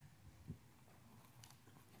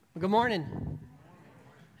Good morning.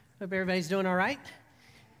 Hope everybody's doing all right.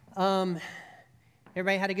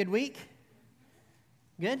 Everybody had a good week?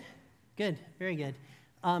 Good? Good. Very good.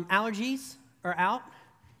 Allergies are out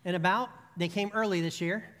and about. They came early this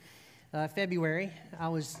year, February. I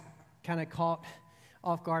was kind of caught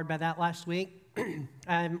off guard by that last week.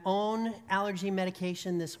 I'm on allergy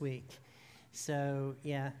medication this week. So,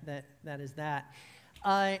 yeah, that is that.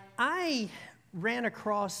 I ran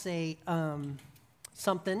across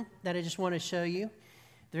something that I just want to show you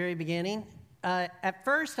at the very beginning. At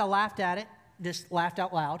first, I laughed at it, just laughed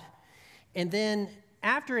out loud. And then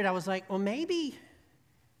after it, I was like, well, maybe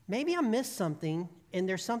I missed something, and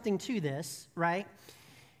there's something to this, right?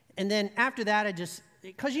 And then after that,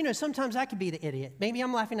 because, sometimes I could be the idiot. Maybe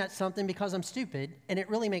I'm laughing at something because I'm stupid, and it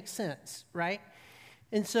really makes sense, right?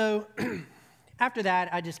 And so after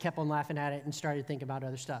that, I just kept on laughing at it and started thinking about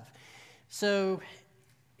other stuff. So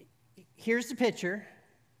here's the picture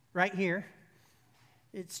right here.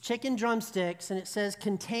 It's chicken drumsticks, and it says,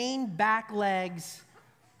 contain back legs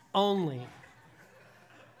only.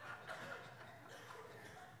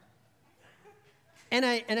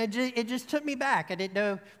 It just took me back. I didn't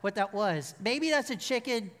know what that was. Maybe that's a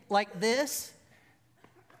chicken like this,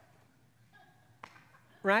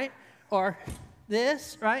 right? Or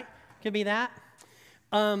this, right? Could be that.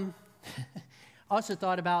 Also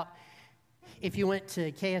thought about if you went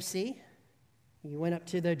to KFC, you went up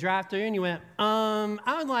to the drive-thru and you went,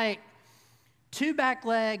 I would like 2 back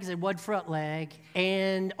legs and 1 front leg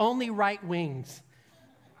and only right wings.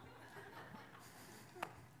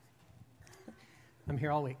 I'm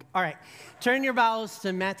here all week. All right, turn your Bibles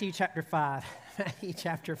to Matthew chapter 5. Matthew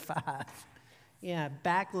chapter 5. Yeah,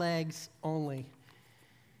 back legs only.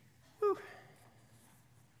 Whew.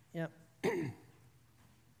 Yep.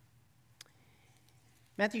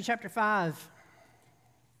 Matthew chapter 5.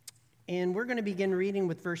 And we're going to begin reading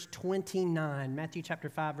with verse 29. Matthew chapter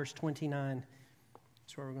 5, verse 29.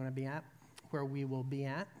 That's where we're going to be at, where we will be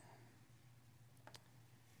at.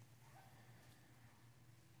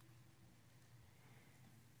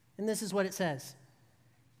 And this is what it says.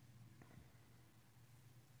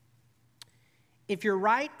 If your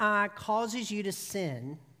right eye causes you to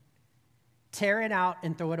sin, tear it out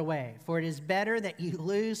and throw it away. For it is better that you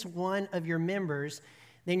lose one of your members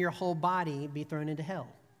than your whole body be thrown into hell.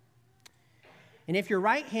 And if your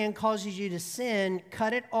right hand causes you to sin,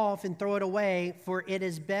 cut it off and throw it away, for it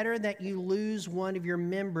is better that you lose one of your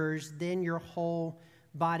members than your whole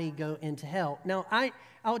body go into hell. Now, I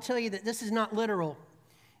will tell you that this is not literal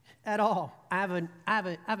at all. I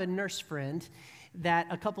have a nurse friend that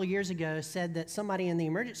a couple of years ago said that somebody in the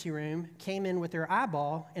emergency room came in with their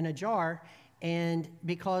eyeball in a jar, and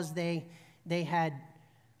because they had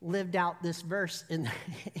lived out this verse in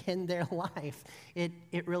their life. It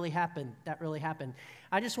really happened. That really happened.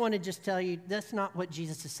 I just want to tell you, that's not what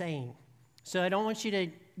Jesus is saying. So I don't want you to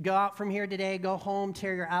go out from here today, go home,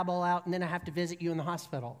 tear your eyeball out, and then I have to visit you in the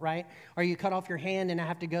hospital, right? Or you cut off your hand and I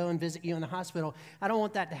have to go and visit you in the hospital. I don't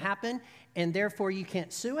want that to happen, and therefore you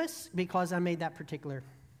can't sue us because I made that particular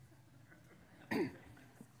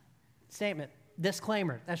statement.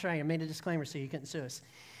 Disclaimer. That's right. I made a disclaimer so you couldn't sue us.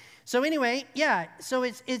 So anyway, yeah, so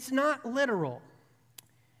it's not literal.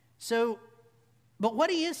 So, but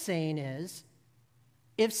what he is saying is,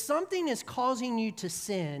 if something is causing you to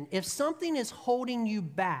sin, if something is holding you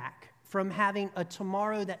back from having a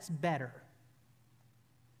tomorrow that's better,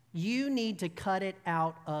 you need to cut it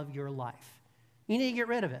out of your life. You need to get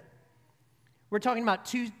rid of it. We're talking about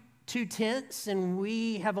two tense, and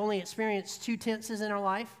we have only experienced 2 tenses in our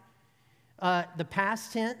life, the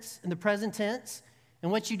past tense and the present tense. And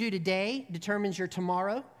what you do today determines your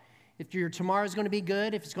tomorrow. If your tomorrow is going to be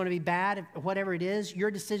good, if it's going to be bad, whatever it is, your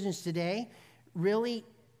decisions today really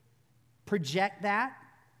project that.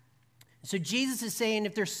 So Jesus is saying,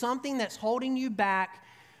 if there's something that's holding you back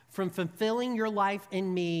from fulfilling your life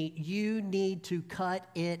in me, you need to cut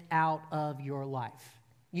it out of your life.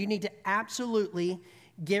 You need to absolutely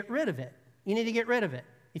get rid of it. You need to get rid of it.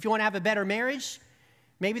 If you want to have a better marriage,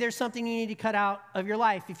 maybe there's something you need to cut out of your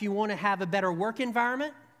life. If you want to have a better work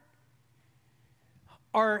environment,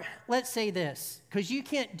 or let's say this, because you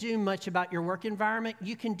can't do much about your work environment,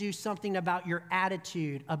 you can do something about your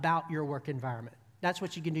attitude about your work environment. That's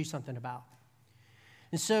what you can do something about.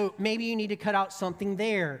 And so maybe you need to cut out something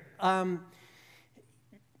there. But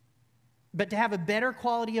to have a better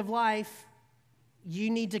quality of life,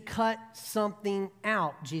 you need to cut something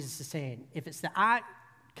out, Jesus is saying. If it's the eye,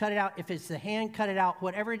 cut it out. If it's the hand, cut it out.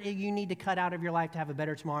 Whatever you need to cut out of your life to have a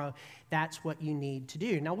better tomorrow, that's what you need to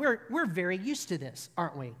do. Now, we're very used to this,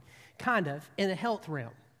 aren't we? Kind of, in the health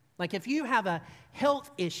realm. Like if you have a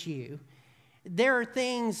health issue, there are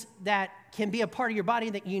things that can be a part of your body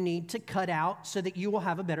that you need to cut out so that you will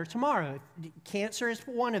have a better tomorrow. Cancer is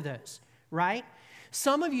one of those, right?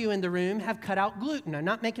 Some of you in the room have cut out gluten. I'm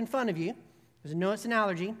not making fun of you, because I know it's an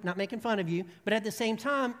allergy, not making fun of you, but at the same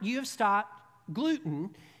time, you have stopped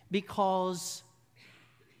gluten because,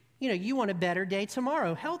 you want a better day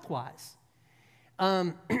tomorrow, health-wise.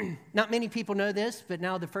 Not many people know this, but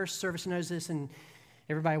now the first service knows this, and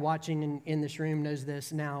everybody watching in this room knows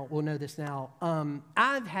this now, will know this now.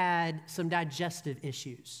 I've had some digestive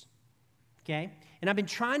issues, okay? And I've been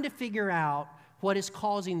trying to figure out what is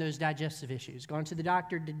causing those digestive issues. Gone to the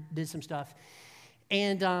doctor, did some stuff.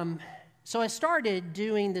 And so I started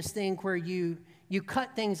doing this thing where you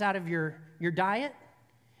cut things out of your diet,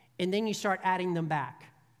 and then you start adding them back,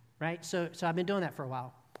 right? So I've been doing that for a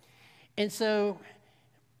while. And so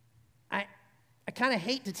I kind of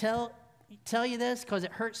hate to tell you this because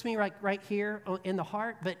it hurts me right here in the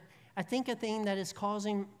heart, but I think a thing that is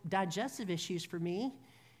causing digestive issues for me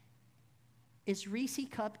is Reese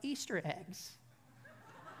Cup Easter eggs.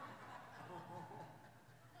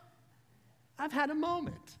 I've had a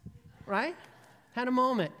moment, right? Had a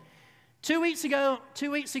moment. 2 weeks ago,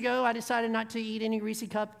 I decided not to eat any Reese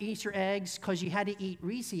Cup Easter eggs because you had to eat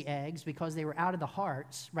Reese eggs because they were out of the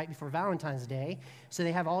hearts right before Valentine's Day. So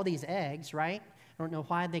they have all these eggs, right? I don't know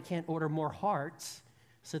why they can't order more hearts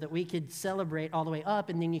so that we could celebrate all the way up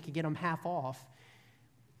and then you could get them half off.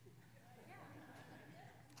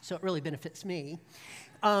 So it really benefits me.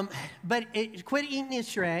 But quit eating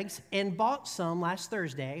Easter eggs and bought some last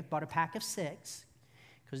Thursday, bought a pack of 6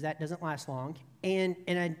 because that doesn't last long. And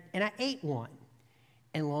I ate one.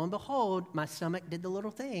 And lo and behold, my stomach did the little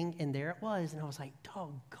thing, and there it was. And I was like,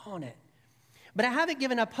 doggone it. But I haven't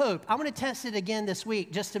given up hope. I'm going to test it again this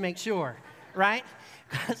week just to make sure, right?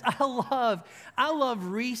 Because I love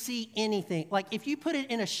Reese anything. Like if you put it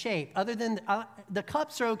in a shape, other than the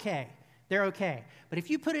cups are okay. They're okay. But if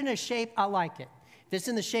you put it in a shape, I like it. If it's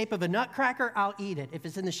in the shape of a nutcracker, I'll eat it. If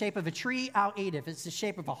it's in the shape of a tree, I'll eat it. If it's the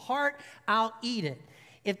shape of a heart, I'll eat it.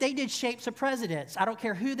 If they did shapes of presidents, I don't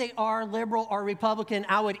care who they are, liberal or Republican,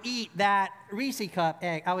 I would eat that Reese Cup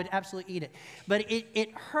egg. I would absolutely eat it. But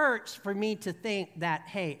it hurts for me to think that,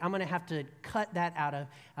 hey, I'm going to have to cut that out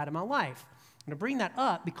of my life. I'm going to bring that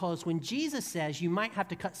up because when Jesus says you might have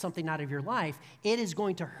to cut something out of your life, it is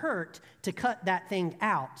going to hurt to cut that thing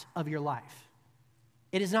out of your life.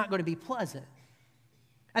 It is not going to be pleasant.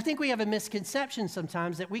 I think we have a misconception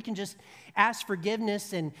sometimes that we can just ask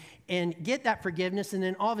forgiveness and get that forgiveness, and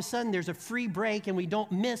then all of a sudden there's a free break and we don't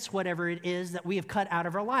miss whatever it is that we have cut out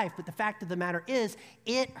of our life. But the fact of the matter is,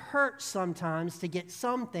 it hurts sometimes to get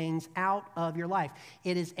some things out of your life.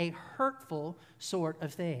 It is a hurtful sort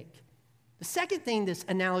of thing. The second thing this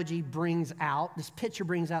analogy brings out, this picture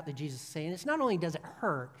brings out that Jesus is saying, it's not only does it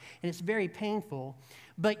hurt and it's very painful,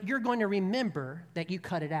 but you're going to remember that you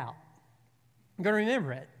cut it out. I'm going to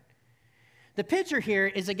remember it. The picture here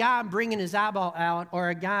is a guy bringing his eyeball out or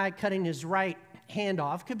a guy cutting his right hand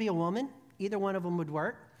off. Could be a woman. Either one of them would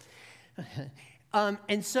work.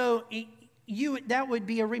 And so that would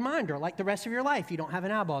be a reminder, like the rest of your life, you don't have an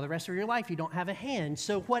eyeball. The rest of your life, you don't have a hand.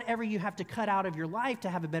 So whatever you have to cut out of your life to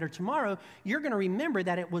have a better tomorrow, you're going to remember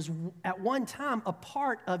that it was at one time a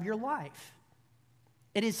part of your life.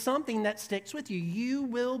 It is something that sticks with you. You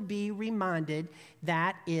will be reminded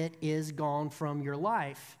that it is gone from your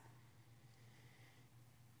life.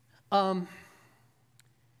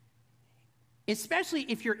 Especially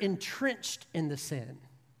if you're entrenched in the sin.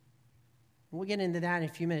 We'll get into that in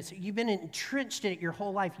a few minutes. You've been entrenched in it your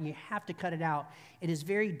whole life, and you have to cut it out. It is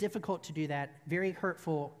very difficult to do that, very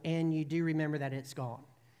hurtful, and you do remember that it's gone.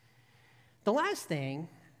 The last thing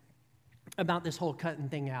about this whole cutting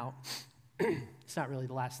thing out, it's not really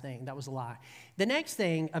the last thing. That was a lie. The next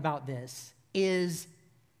thing about this is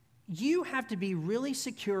you have to be really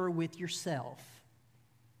secure with yourself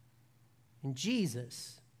and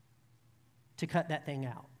Jesus to cut that thing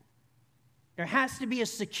out. There has to be a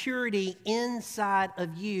security inside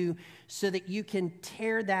of you so that you can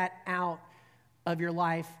tear that out of your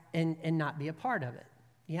life and not be a part of it.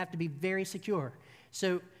 You have to be very secure.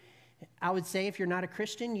 So I would say if you're not a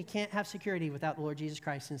Christian, you can't have security without the Lord Jesus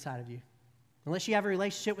Christ inside of you. Unless you have a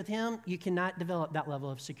relationship with Him, you cannot develop that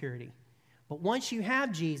level of security. But once you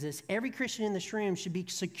have Jesus, every Christian in this room should be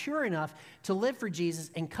secure enough to live for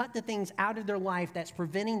Jesus and cut the things out of their life that's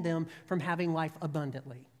preventing them from having life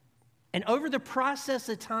abundantly. And over the process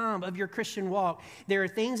of time of your Christian walk, there are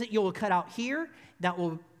things that you will cut out here that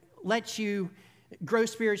will let you grow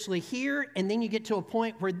spiritually here, and then you get to a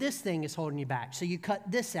point where this thing is holding you back. So you cut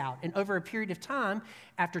this out. And over a period of time,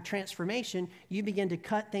 after transformation, you begin to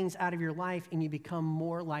cut things out of your life and you become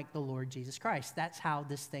more like the Lord Jesus Christ. That's how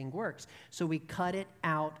this thing works. So we cut it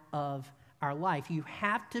out of our life. You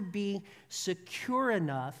have to be secure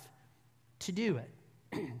enough to do it.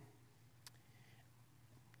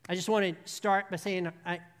 I just want to start by saying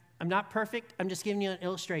I'm not perfect. I'm just giving you an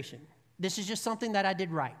illustration. This is just something that I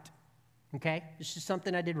did right. Okay? This is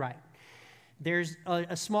something I did right. There's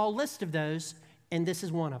a small list of those, and this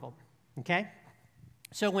is one of them. Okay?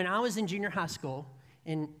 So when I was in junior high school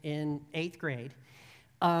in 8th grade,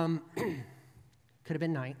 could have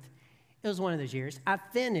been 9th. It was one of those years. I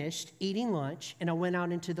finished eating lunch, and I went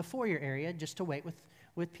out into the foyer area just to wait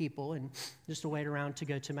with people and just to wait around to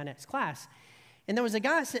go to my next class. And there was a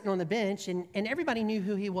guy sitting on the bench, and everybody knew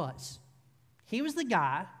who he was. He was the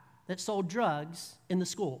guy that sold drugs in the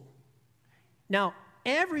school. Now,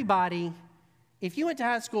 everybody, if you went to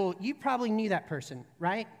high school, you probably knew that person,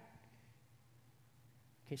 right?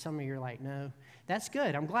 Okay, some of you are like, no. That's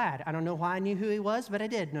good. I'm glad. I don't know why I knew who he was, but I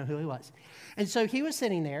did know who he was. And so he was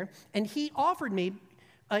sitting there, and he offered me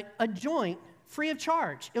a joint free of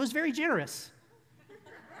charge. It was very generous.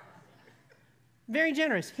 Very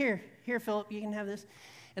generous. Here, Philip, you can have this.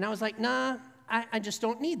 And I was like, nah, I just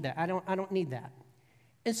don't need that. I don't need that.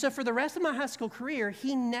 And so for the rest of my high school career,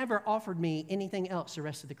 he never offered me anything else the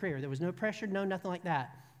rest of the career. There was no pressure, no nothing like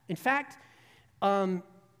that. In fact,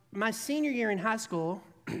 my senior year in high school,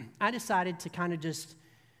 I decided to kind of just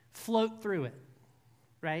float through it,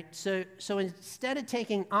 right? So instead of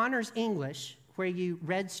taking honors English, where you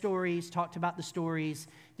read stories, talked about the stories,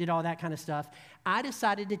 did all that kind of stuff, I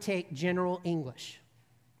decided to take general English.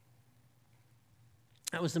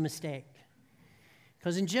 That was a mistake.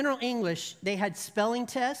 Because in general English, they had spelling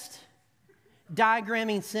tests,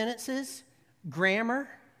 diagramming sentences, grammar.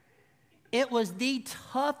 It was the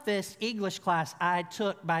toughest English class I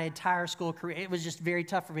took my entire school career. It was just very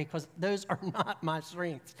tough for me because those are not my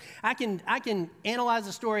strengths. I can analyze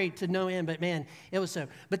a story to no end, but man, it was so.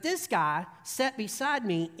 But this guy sat beside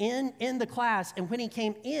me in the class, and when he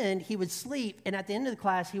came in, he would sleep, and at the end of the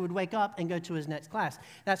class, he would wake up and go to his next class.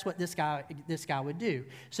 That's what this guy would do.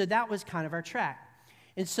 So that was kind of our track.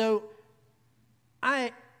 And so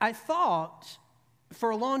I thought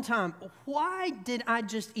for a long time, why did I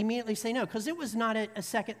just immediately say no? Because it was not a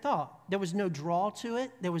second thought. There was no draw to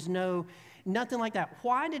it. There was nothing like that.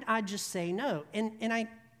 Why did I just say no? And I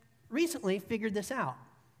recently figured this out.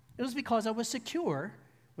 It was because I was secure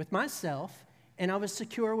with myself, and I was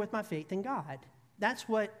secure with my faith in God. That's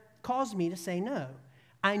what caused me to say no.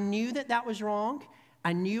 I knew that was wrong.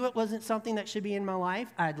 I knew it wasn't something that should be in my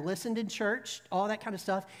life. I had listened in church, all that kind of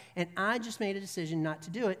stuff, and I just made a decision not to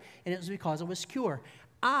do it, and it was because I was secure.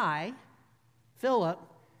 I, Philip,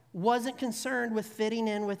 wasn't concerned with fitting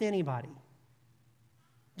in with anybody.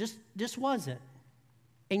 Just wasn't.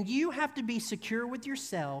 And you have to be secure with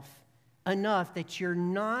yourself enough that you're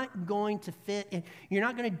not going to fit in. You're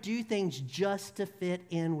not going to do things just to fit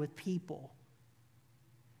in with people.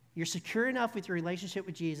 You're secure enough with your relationship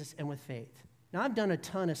with Jesus and with faith. Now, I've done a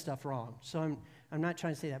ton of stuff wrong, so I'm not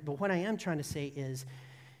trying to say that. But what I am trying to say is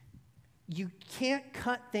you can't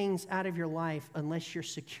cut things out of your life unless you're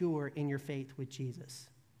secure in your faith with Jesus.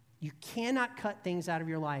 You cannot cut things out of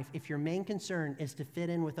your life if your main concern is to fit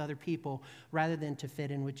in with other people rather than to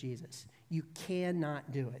fit in with Jesus. You cannot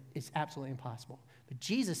do it. It's absolutely impossible. But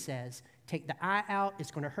Jesus says, take the eye out.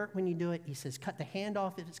 It's going to hurt when you do it. He says, cut the hand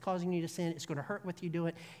off if it's causing you to sin. It's going to hurt when you do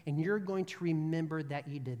it. And you're going to remember that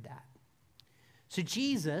you did that. So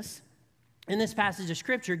Jesus, in this passage of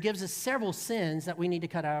Scripture, gives us several sins that we need to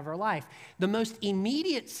cut out of our life. The most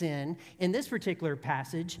immediate sin in this particular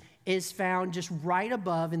passage is found just right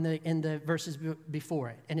above in the verses before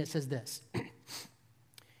it. And it says this,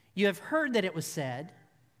 you have heard that it was said,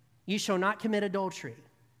 you shall not commit adultery.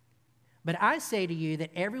 But I say to you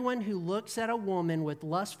that everyone who looks at a woman with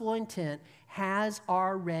lustful intent has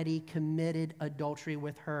already committed adultery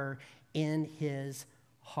with her in his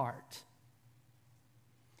heart.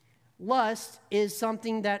 Lust is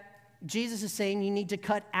something that Jesus is saying you need to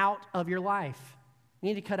cut out of your life. You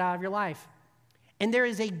need to cut out of your life. And there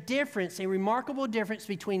is a difference, a remarkable difference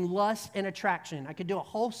between lust and attraction. I could do a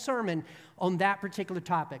whole sermon on that particular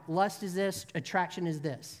topic. Lust is this, attraction is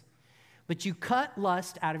this. But you cut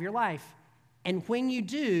lust out of your life. And when you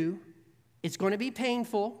do, it's going to be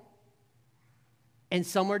painful. And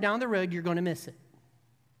somewhere down the road, you're going to miss it.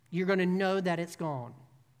 You're going to know that it's gone,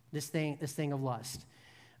 this thing of lust.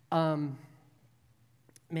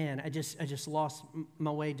 Man, I just lost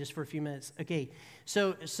my way just for a few minutes. Okay,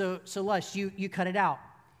 so lust, you cut it out.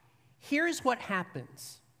 Here's what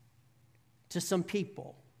happens to some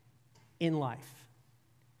people in life.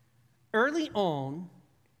 Early on,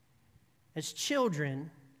 as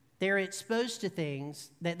children, they're exposed to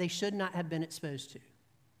things that they should not have been exposed to.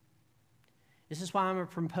 This is why I'm a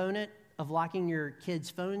proponent of locking your kids'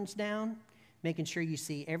 phones down, making sure you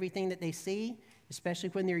see everything that they see, especially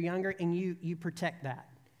when they're younger, and you protect that.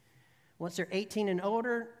 Once they're 18 and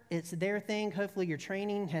older, it's their thing. Hopefully your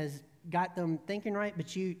training has got them thinking right,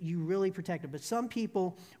 but you really protect them. But some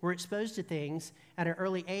people were exposed to things at an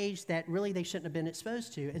early age that really they shouldn't have been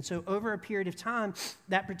exposed to. And so over a period of time,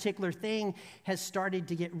 that particular thing has started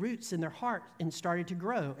to get roots in their heart and started to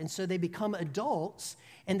grow. And so they become adults,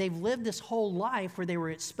 and they've lived this whole life where they were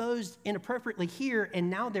exposed inappropriately here, and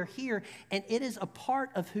now they're here, and it is a part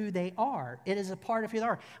of who they are. It is a part of who they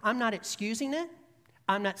are. I'm not excusing it.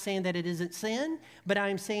 I'm not saying that it isn't sin, but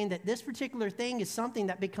I'm saying that this particular thing is something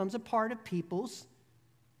that becomes a part of people's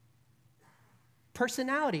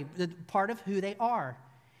personality, part of who they are.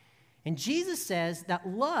 And Jesus says that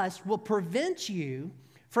lust will prevent you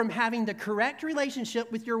from having the correct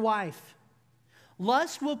relationship with your wife.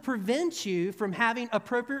 Lust will prevent you from having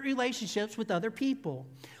appropriate relationships with other people.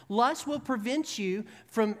 Lust will prevent you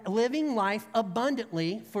from living life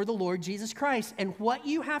abundantly for the Lord Jesus Christ. And what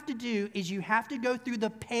you have to do is you have to go through the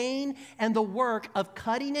pain and the work of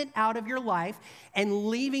cutting it out of your life and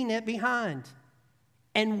leaving it behind.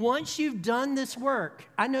 And once you've done this work,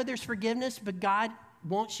 I know there's forgiveness, but God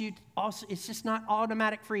wants you to also, it's just not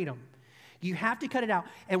automatic freedom. You have to cut it out.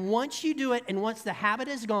 And once you do it, and once the habit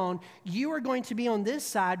is gone, you are going to be on this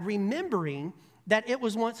side remembering that it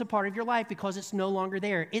was once a part of your life because it's no longer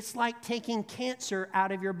there. It's like taking cancer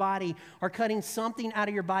out of your body or cutting something out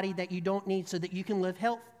of your body that you don't need so that you can live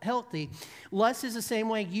healthy. Lust is the same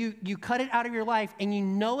way. You cut it out of your life and you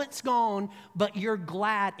know it's gone, but you're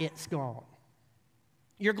glad it's gone.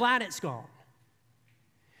 You're glad it's gone.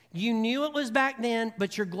 You knew it was back then,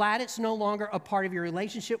 but you're glad it's no longer a part of your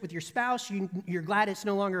relationship with your spouse. You're glad it's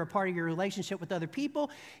no longer a part of your relationship with other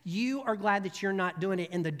people. You are glad that you're not doing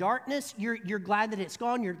it in the darkness. You're glad that it's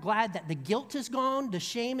gone. You're glad that the guilt is gone. The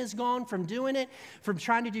shame is gone from doing it, from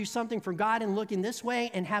trying to do something for God and looking this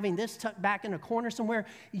way and having this tucked back in a corner somewhere.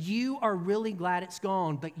 You are really glad it's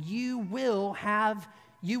gone, but you will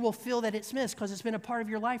feel that it's missed because it's been a part of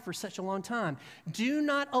your life for such a long time. Do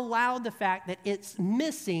not allow the fact that it's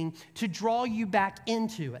missing to draw you back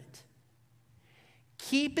into it.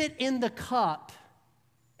 Keep it in the cup,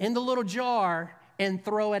 in the little jar, and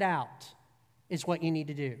throw it out is what you need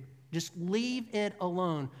to do. Just leave it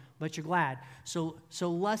alone, but you're glad. So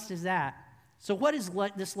lust is that. So what is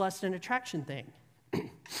this lust and attraction thing?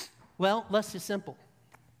 Well, lust is simple.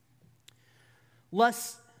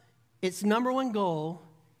 Lust, its number one goal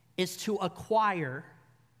is to acquire,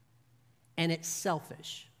 and it's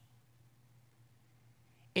selfish.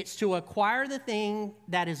 It's to acquire the thing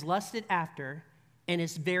that is lusted after, and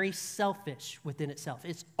it's very selfish within itself.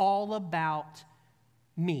 It's all about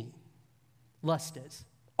me. Lust is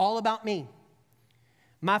all about me.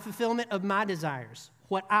 My fulfillment of my desires,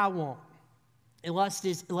 what I want. And lust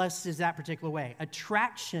is that particular way.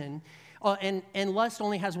 Attraction, and lust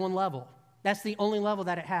only has one level. That's the only level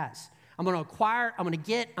that it has. I'm going to acquire, I'm going to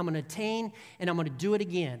get, I'm going to attain, and I'm going to do it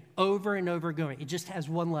again over and over again. It just has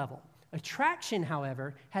one level. Attraction,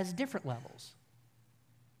 however, has different levels.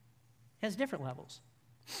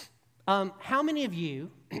 How many of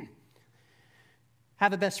you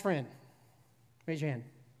have a best friend? Raise your hand.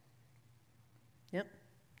 Yep.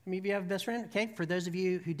 How many of you have a best friend? Okay. For those of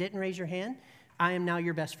you who didn't raise your hand, I am now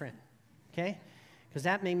your best friend. Okay? Because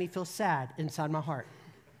that made me feel sad inside my heart.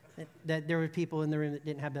 That there were people in the room that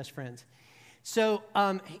didn't have best friends. So,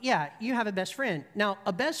 you have a best friend. Now,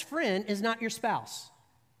 a best friend is not your spouse.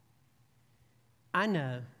 I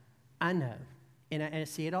know. And I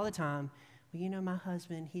see it all the time. Well, my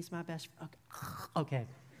husband, he's my best friend. Okay.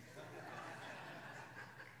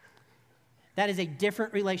 That is a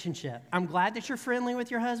different relationship. I'm glad that you're friendly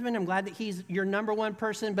with your husband. I'm glad that he's your number one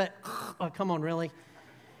person, but come on, really?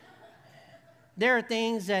 There are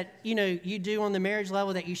things that, you do on the marriage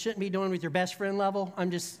level that you shouldn't be doing with your best friend level. I'm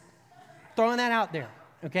just throwing that out there,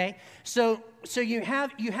 okay? So you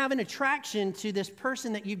have an attraction to this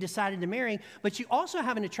person that you've decided to marry, but you also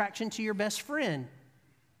have an attraction to your best friend.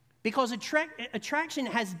 Because attraction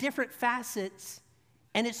has different facets,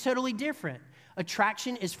 and it's totally different.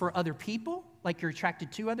 Attraction is for other people, like you're attracted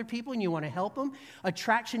to other people and you want to help them.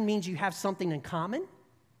 Attraction means you have something in common,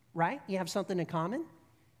 right? You have something in common.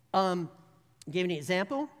 Give an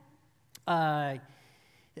example.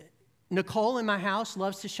 Nicole in my house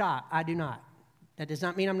loves to shop. I do not. That does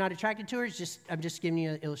not mean I'm not attracted to her. I'm just giving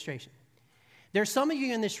you an illustration. There's some of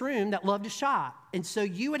you in this room that love to shop, and so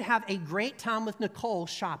you would have a great time with Nicole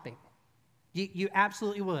shopping. You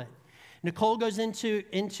absolutely would. Nicole goes into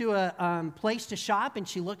a place to shop, and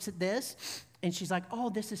she looks at this, and she's like, oh,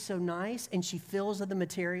 this is so nice, and she feels of the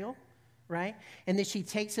material, right? And then she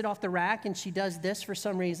takes it off the rack, and she does this for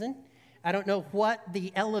some reason. I don't know what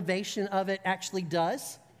the elevation of it actually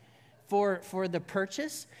does for the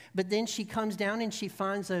purchase, but then she comes down, and she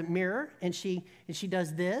finds a mirror, and she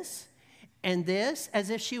does this, and this, as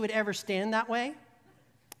if she would ever stand that way.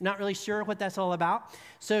 Not really sure what that's all about.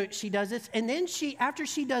 So she does this, and then after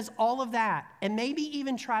she does all of that, and maybe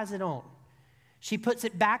even tries it on, she puts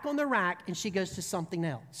it back on the rack, and she goes to something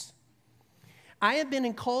else. I have been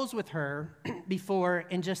in Kohl's with her before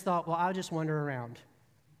and just thought, well, I'll just wander around,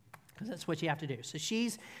 because that's what you have to do. So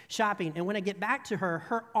she's shopping, and when I get back to her,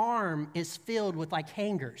 her arm is filled with like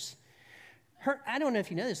hangers. I don't know if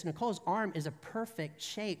you know this, Nicole's arm is a perfect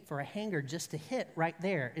shape for a hanger just to hit right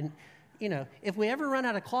there. And, you know, if we ever run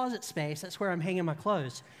out of closet space, that's where I'm hanging my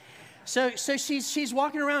clothes. So she's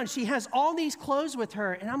walking around. She has all these clothes with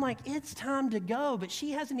her, and I'm like, it's time to go. But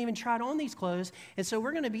she hasn't even tried on these clothes, and so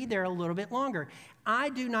we're going to be there a little bit longer. I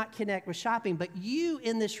do not connect with shopping, but you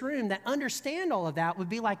in this room that understand all of that would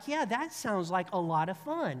be like, yeah, that sounds like a lot of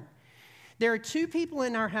fun. There are two people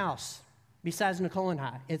in our house besides Nicole and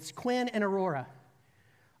I. It's Quinn and Aurora.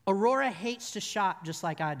 Aurora hates to shop just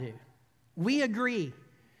like I do. We agree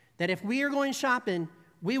that if we are going shopping,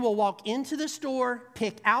 we will walk into the store,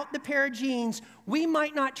 pick out the pair of jeans. We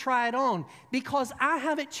might not try it on because I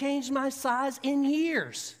haven't changed my size in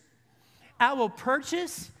years. I will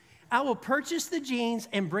purchase the jeans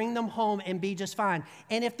and bring them home and be just fine.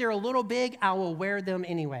 And if they're a little big, I will wear them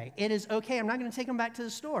anyway. It is okay. I'm not going to take them back to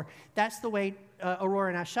the store. That's the way Aurora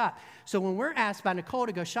and I shop. So when we're asked by Nicole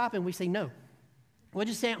to go shopping, we say no. We'll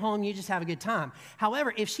just stay at home. You just have a good time.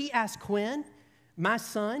 However, if she asks Quinn, my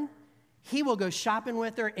son, he will go shopping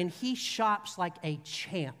with her, and he shops like a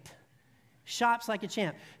champ. Shops like a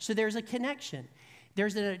champ. So there's a connection.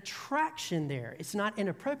 There's an attraction there. It's not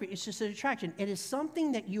inappropriate. It's just an attraction. It is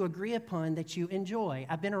something that you agree upon, that you enjoy.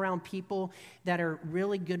 I've been around people that are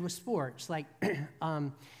really good with sports. Like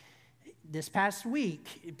this past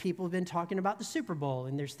week, people have been talking about the Super Bowl,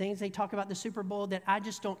 and there's things they talk about the Super Bowl that I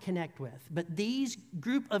just don't connect with. But these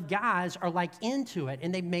group of guys are like into it,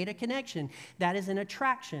 and they've made a connection. That is an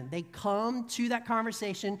attraction. They come to that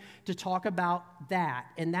conversation to talk about that,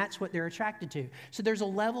 and that's what they're attracted to. So there's a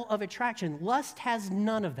level of attraction. Lust has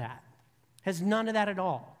none of that, has none of that at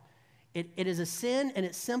all. It is a sin, and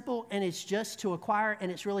it's simple, and it's just to acquire,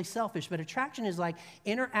 and it's really selfish. But attraction is like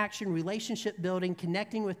interaction, relationship building,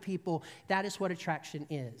 connecting with people. That is what attraction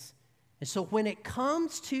is. And so when it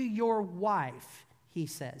comes to your wife, he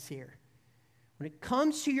says here, when it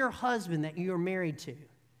comes to your husband that you are married to,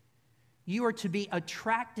 you are to be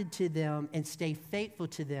attracted to them and stay faithful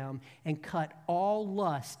to them and cut all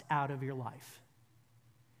lust out of your life.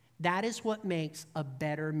 That is what makes a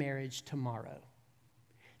better marriage tomorrow.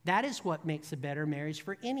 That is what makes a better marriage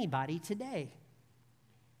for anybody today.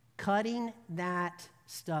 Cutting that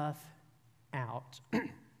stuff out.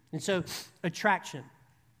 And so, attraction.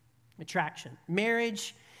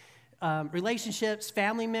 Marriage, relationships,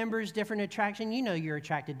 family members, different attraction. You know you're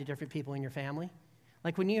attracted to different people in your family.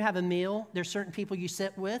 Like when you have a meal, there's certain people you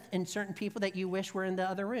sit with and certain people that you wish were in the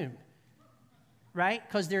other room. Right?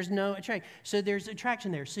 Because there's no attraction. So there's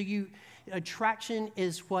attraction there. So attraction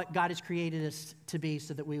is what God has created us to be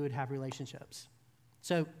so that we would have relationships.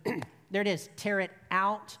 So there it is. Tear it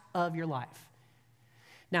out of your life.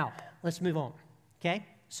 Now, let's move on. Okay?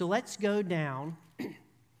 So let's go down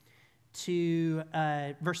to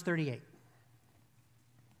verse 38.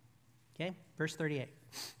 Okay? Verse 38.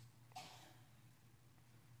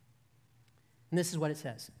 And this is what it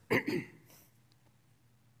says.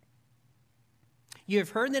 You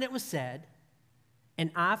have heard that it was said,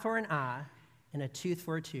 an eye for an eye and a tooth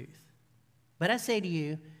for a tooth. But I say to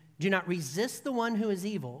you, do not resist the one who is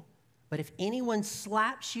evil, but if anyone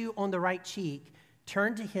slaps you on the right cheek,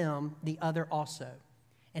 turn to him the other also.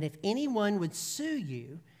 And if anyone would sue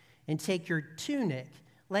you and take your tunic,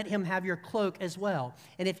 let him have your cloak as well.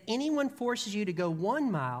 And if anyone forces you to go 1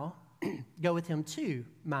 mile, go with him 2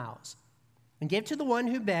 miles. And give to the one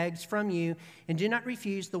who begs from you, and do not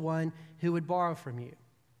refuse the one who would borrow from you.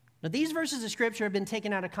 Now, these verses of Scripture have been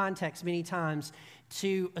taken out of context many times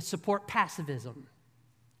to support pacifism,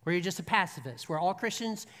 where you're just a pacifist, where all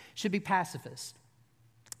Christians should be pacifists.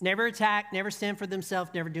 Never attack, never stand for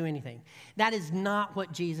themselves, never do anything. That is not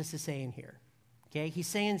what Jesus is saying here, okay? He's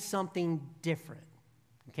saying something different,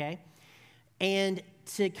 okay? And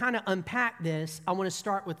to kind of unpack this, I want to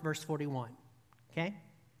start with verse 41, okay?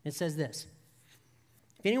 It says this.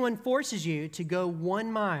 If anyone forces you to go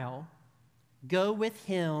 1 mile, go with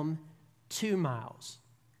him 2 miles.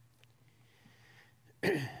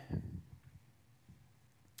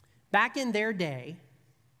 Back in their day,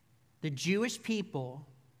 the Jewish people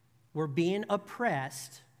were being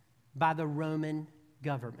oppressed by the Roman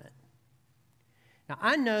government. Now,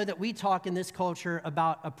 I know that we talk in this culture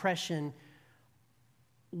about oppression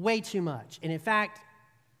way too much. And in fact,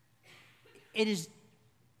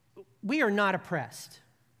 we are not oppressed.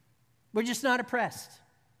 We're just not oppressed.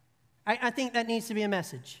 I think that needs to be a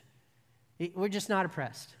message. We're just not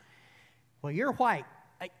oppressed. Well, you're white,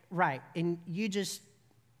 right, and you just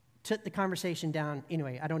took the conversation down.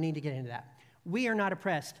 Anyway, I don't need to get into that. We are not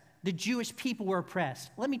oppressed. The Jewish people were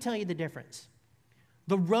oppressed. Let me tell you the difference.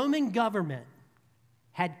 The Roman government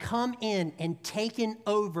had come in and taken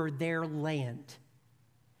over their land.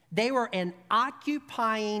 They were an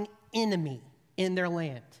occupying enemy in their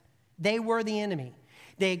land. They were the enemy.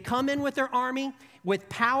 They had come in with their army, with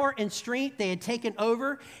power and strength. They had taken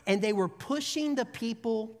over, and they were pushing the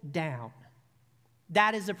people down.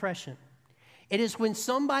 That is oppression. It is when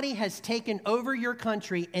somebody has taken over your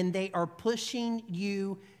country and they are pushing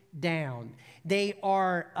you down. They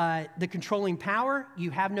are the controlling power.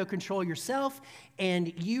 You have no control yourself,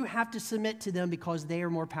 and you have to submit to them because they are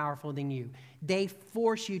more powerful than you. They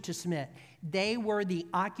force you to submit. They were the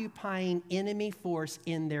occupying enemy force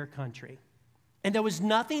in their country. And there was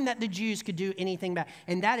nothing that the Jews could do anything about.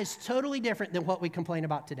 And that is totally different than what we complain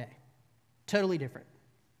about today. Totally different.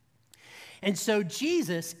 And so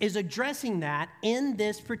Jesus is addressing that in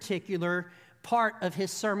this particular part of his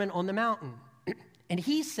Sermon on the Mountain. And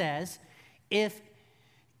he says, if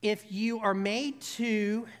you are made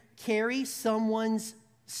to carry someone's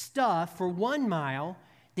stuff for 1 mile,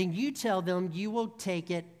 then you tell them you will take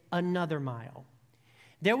it another mile.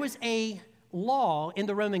 There was a law in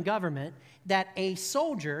the Roman government that a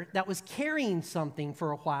soldier that was carrying something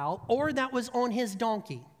for a while, or that was on his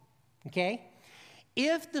donkey, okay?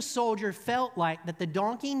 If the soldier felt like that the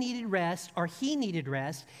donkey needed rest or he needed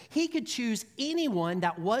rest, he could choose anyone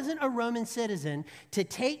that wasn't a Roman citizen to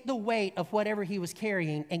take the weight of whatever he was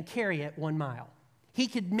carrying and carry it 1 mile. He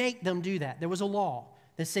could make them do that. There was a law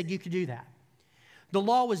that said you could do that. The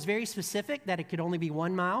law was very specific that it could only be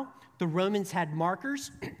 1 mile. The Romans had markers.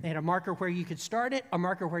 They had a marker where you could start it, a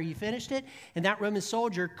marker where you finished it, and that Roman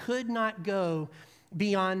soldier could not go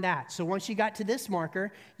beyond that. So once you got to this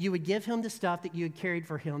marker, you would give him the stuff that you had carried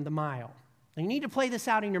for him the mile. Now you need to play this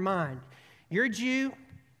out in your mind. You're a Jew.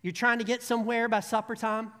 You're trying to get somewhere by supper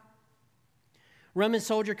time. Roman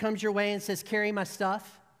soldier comes your way and says, carry my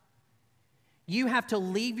stuff. You have to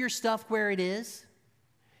leave your stuff where it is.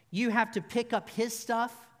 You have to pick up his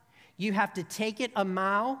stuff. You have to take it a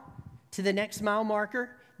mile to the next mile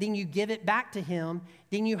marker. Then you give it back to him.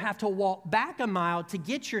 Then you have to walk back a mile to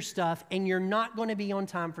get your stuff, and you're not going to be on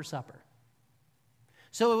time for supper.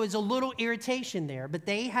 So it was a little irritation there, but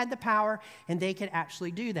they had the power, and they could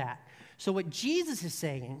actually do that. So what Jesus is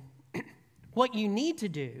saying, what you need to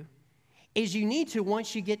do is you need to,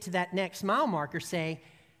 once you get to that next mile marker, say,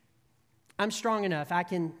 I'm strong enough. I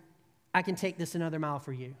can take this another mile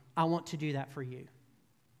for you. I want to do that for you.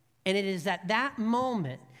 And it is at that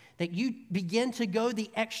moment that you begin to go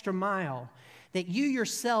the extra mile, that you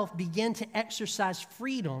yourself begin to exercise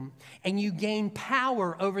freedom and you gain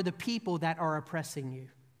power over the people that are oppressing you.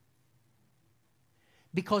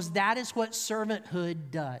 Because that is what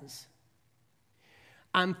servanthood does.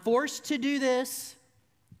 I'm forced to do this.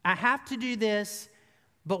 I have to do this.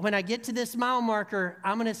 But when I get to this mile marker,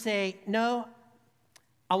 I'm going to say, no,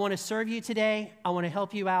 I want to serve you today. I want to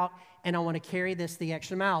help you out. And I want to carry this the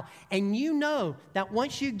extra mile. And you know that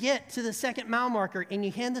once you get to the second mile marker and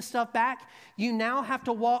you hand the stuff back, you now have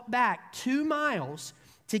to walk back 2 miles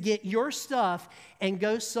to get your stuff and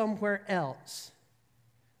go somewhere else.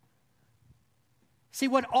 See,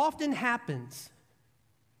 what often happens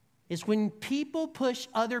is when people push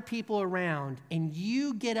other people around and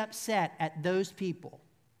you get upset at those people,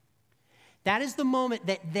 that is the moment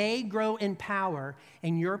that they grow in power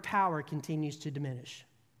and your power continues to diminish.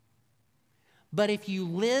 But if you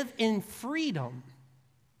live in freedom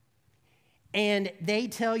and they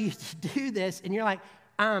tell you to do this and you're like,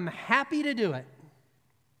 I'm happy to do it,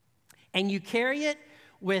 and you carry it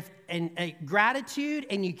with a gratitude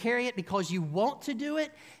and you carry it because you want to do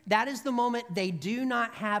it, that is the moment they do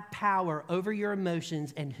not have power over your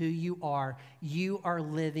emotions and who you are. You are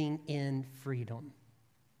living in freedom.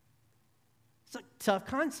 It's a tough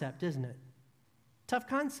concept, isn't it? Tough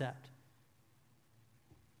concept.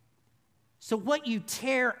 So what you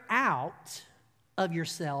tear out of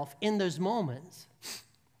yourself in those moments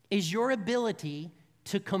is your ability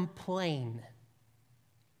to complain.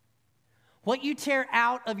 What you tear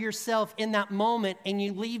out of yourself in that moment and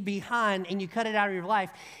you leave behind and you cut it out of your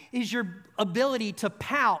life is your ability to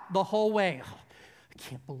pout the whole way. Oh, I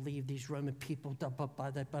can't believe these Roman people.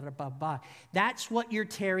 That's what you're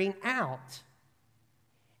tearing out.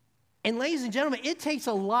 And ladies and gentlemen, it takes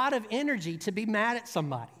a lot of energy to be mad at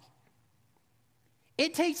somebody.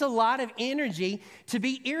 It takes a lot of energy to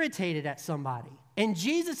be irritated at somebody. And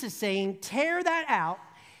Jesus is saying, tear that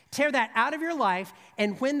out of your life,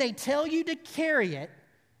 and when they tell you to carry it,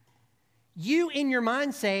 you in your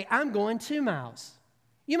mind say, I'm going 2 miles.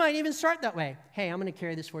 You might even start that way. Hey, I'm going to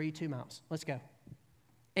carry this for you 2 miles. Let's go.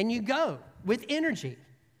 And you go with energy.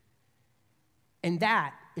 And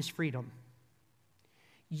that is freedom.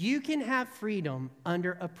 You can have freedom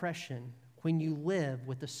under oppression when you live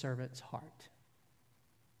with a servant's heart.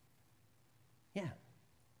 Yeah,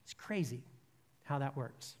 it's crazy how that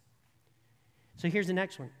works. So here's the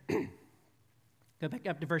next one. Go back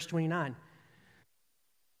up to verse 29. It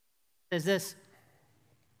says this.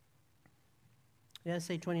 Did I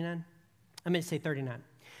say 29? I meant to say 39.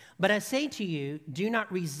 But I say to you, do not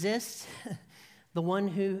resist the one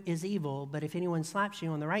who is evil, but if anyone slaps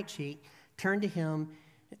you on the right cheek, turn to him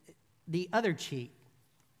the other cheek.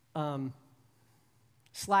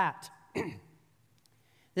 Slapped.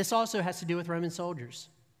 This also has to do with Roman soldiers.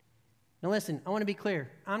 Now listen, I want to be clear.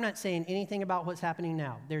 I'm not saying anything about what's happening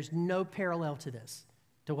now. There's no parallel to this,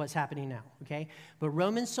 to what's happening now, okay? But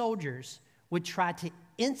Roman soldiers would try to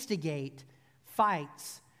instigate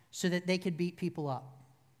fights so that they could beat people up,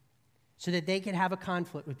 so that they could have a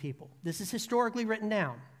conflict with people. This is historically written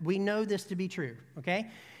down. We know this to be true, okay?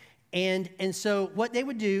 And so what they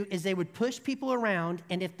would do is they would push people around,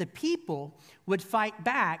 and if the people would fight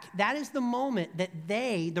back, that is the moment that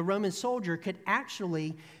they, the Roman soldier, could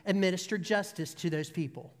actually administer justice to those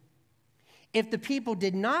people. If the people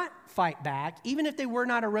did not fight back, even if they were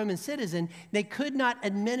not a Roman citizen, they could not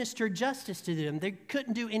administer justice to them. They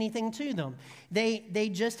couldn't do anything to them. They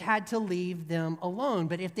just had to leave them alone.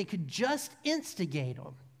 But if they could just instigate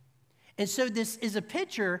them. And so this is a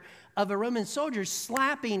picture of a Roman soldier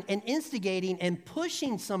slapping and instigating and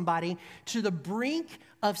pushing somebody to the brink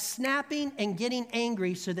of snapping and getting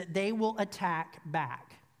angry so that they will attack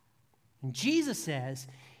back. And Jesus says,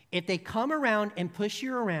 if they come around and push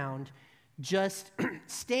you around, just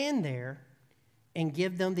stand there and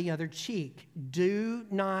give them the other cheek. Do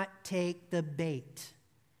not take the bait.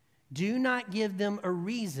 Do not give them a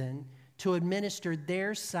reason to administer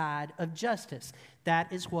their side of justice.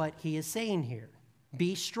 That is what he is saying here.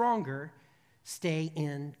 Be stronger, stay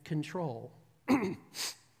in control.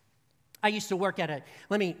 I used to work at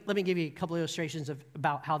let me give you a couple illustrations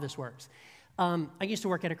about how this works. I used to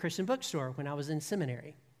work at a Christian bookstore when I was in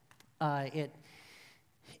seminary.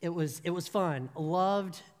 It was fun.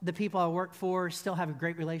 Loved the people I worked for. Still have a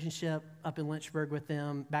great relationship up in Lynchburg with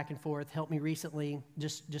them, back and forth. Helped me recently.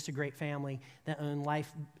 Just a great family that owned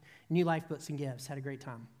New Life Books and Gifts. Had a great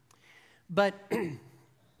time. But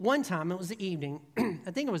one time, it was the evening.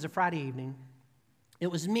 I think it was a Friday evening. It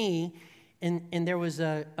was me, and there was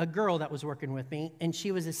a girl that was working with me, and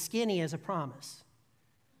she was as skinny as a promise.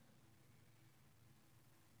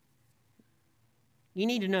 You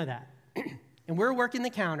need to know that. And we're working the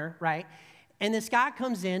counter, right? And this guy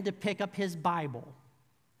comes in to pick up his Bible.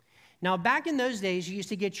 Now, back in those days, you used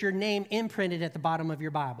to get your name imprinted at the bottom of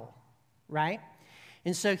your Bible, right?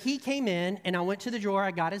 And so he came in, and I went to the drawer. I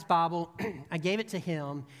got his Bible. I gave it to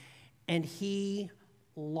him, and he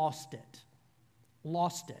lost it.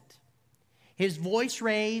 Lost it. His voice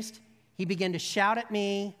raised. He began to shout at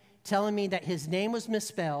me, telling me that his name was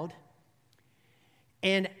misspelled.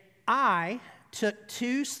 And I took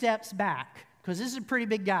 2 steps back, because this is a pretty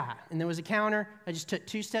big guy, and there was a counter. I just took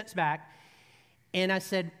 2 steps back, and I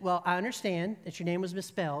said, well, I understand that your name was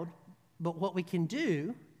misspelled, but what we can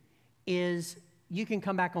do is you can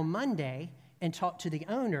come back on Monday and talk to the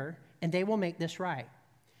owner, and they will make this right.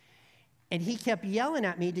 And he kept yelling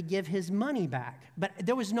at me to give his money back, but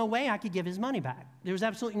there was no way I could give his money back. There was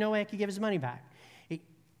absolutely no way I could give his money back.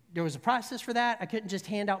 There was a process for that. I couldn't just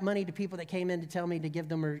hand out money to people that came in to tell me to give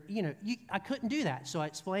them, or, I couldn't do that. So I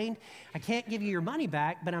explained, I can't give you your money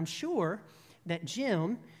back, but I'm sure that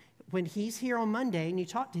Jim, when he's here on Monday and you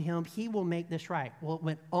talk to him, he will make this right. Well, it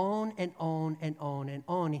went on and on and on and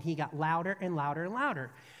on, and he got louder and louder and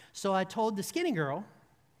louder. So I told the skinny girl,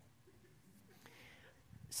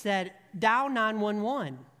 said, dial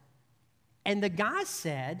 911. And the guy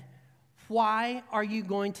said, why are you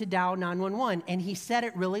going to dial 911? And he said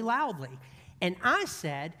it really loudly. And I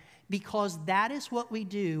said, because that is what we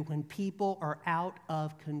do when people are out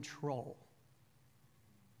of control.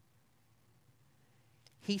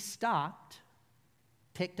 He stopped,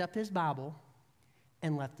 picked up his Bible,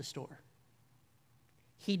 and left the store.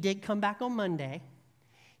 He did come back on Monday.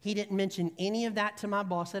 He didn't mention any of that to my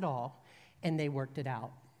boss at all, and they worked it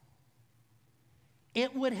out.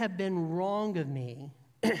 It would have been wrong of me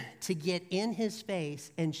to get in his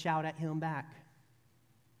face and shout at him back,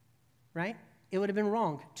 right? It would have been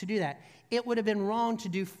wrong to do that. It would have been wrong to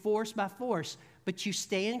do force by force, but you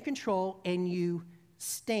stay in control and you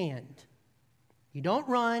stand. You don't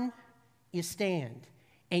run, you stand,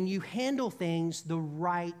 and you handle things the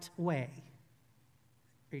right way.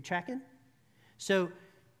 Are you tracking? So,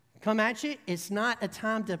 come at you. It's not a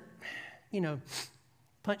time to,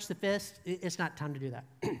 punch the fist. It's not time to do that.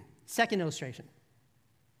 Second illustration.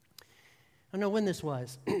 I don't know when this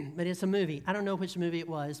was, but it's a movie. I don't know which movie it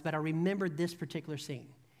was, but I remembered this particular scene.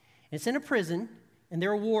 It's in a prison, and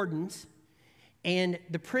there are wardens, and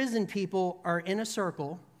the prison people are in a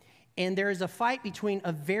circle, and there is a fight between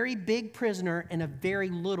a very big prisoner and a very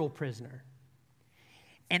little prisoner.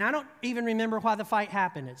 And I don't even remember why the fight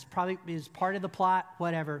happened. It was part of the plot,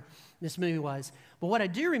 whatever this movie was. But what I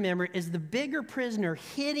do remember is the bigger prisoner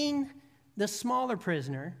hitting the smaller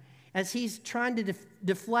prisoner as he's trying to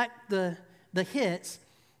deflect the hits,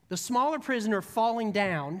 the smaller prisoner falling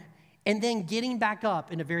down and then getting back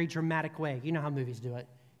up in a very dramatic way. You know how movies do it.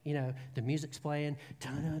 The music's playing,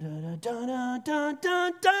 dun, dun, dun, dun, dun,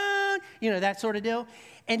 dun, dun, that sort of deal.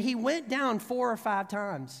 And he went down 4 or 5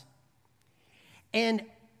 times. And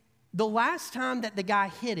the last time that the guy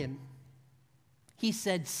hit him, he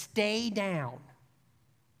said, "Stay down."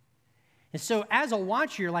 And so as a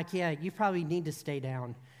watcher, you're like, yeah, you probably need to stay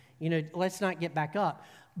down. Let's not get back up.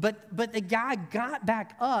 But the guy got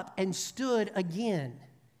back up and stood again.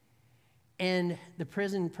 And the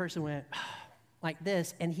prison person went like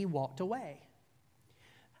this, and he walked away.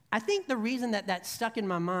 I think the reason that stuck in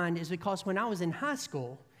my mind is because when I was in high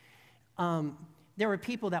school, there were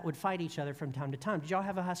people that would fight each other from time to time. Did y'all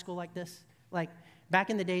have a high school like this? Like back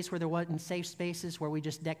in the days where there wasn't safe spaces where we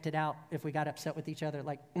just decked it out if we got upset with each other?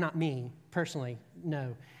 Like, not me, personally,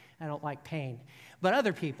 no. I don't like pain. But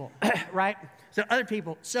other people, right? So other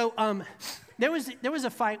people. So there was a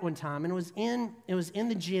fight one time, and it was in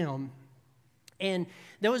the gym, and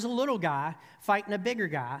there was a little guy fighting a bigger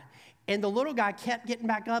guy, and the little guy kept getting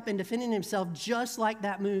back up and defending himself just like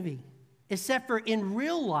that movie. Except for in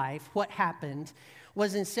real life, what happened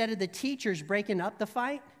was instead of the teachers breaking up the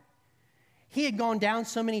fight, he had gone down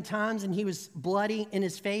so many times and he was bloody in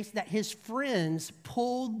his face that his friends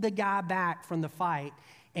pulled the guy back from the fight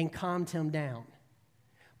and calmed him down.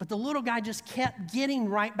 But the little guy just kept getting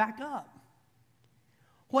right back up.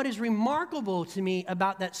 What is remarkable to me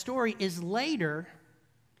about that story is later,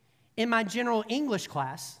 in my general English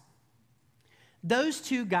class, those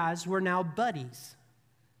 2 guys were now buddies.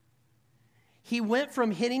 He went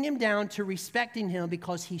from hitting him down to respecting him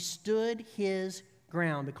because he stood his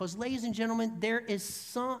ground. Because, ladies and gentlemen, there is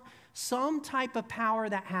some type of power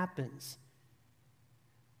that happens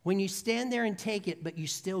when you stand there and take it, but you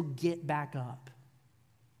still get back up.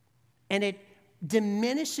 And it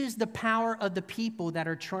diminishes the power of the people that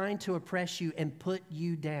are trying to oppress you and put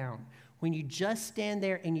you down. When you just stand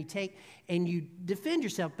there and you take and you defend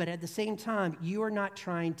yourself, but at the same time, you are not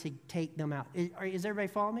trying to take them out. Is everybody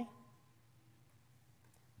following me?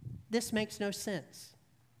 This makes no sense.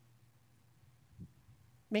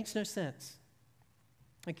 Makes no sense.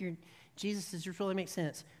 Jesus just really makes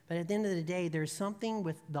sense. But at the end of the day, there's something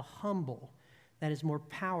with the humble that is more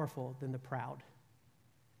powerful than the proud.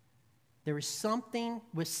 There is something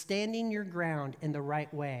with standing your ground in the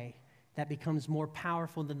right way that becomes more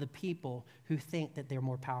powerful than the people who think that they're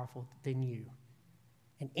more powerful than you.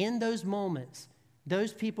 And in those moments,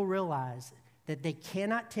 those people realize that they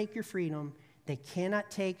cannot take your freedom. They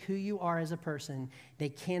cannot take who you are as a person. They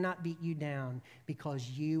cannot beat you down because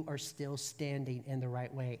you are still standing in the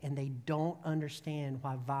right way. And they don't understand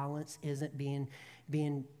why violence isn't being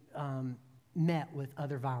met with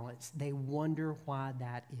other violence. They wonder why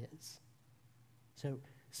that is. So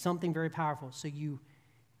something very powerful. So you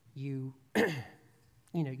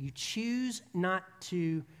choose not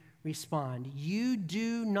to respond. You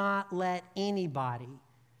do not let anybody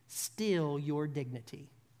steal your dignity.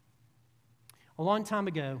 A long time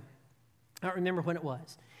ago, I don't remember when it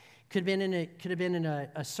was. Could have been in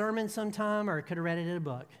a sermon sometime, or I could have read it in a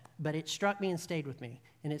book. But it struck me and stayed with me,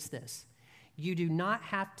 and it's this. You do not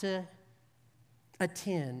have to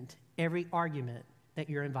attend every argument that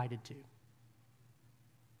you're invited to.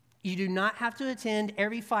 You do not have to attend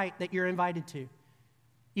every fight that you're invited to.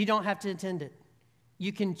 You don't have to attend it.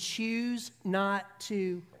 You can choose not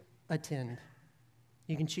to attend.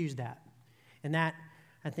 You can choose that. And that,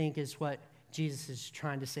 I think, is what Jesus is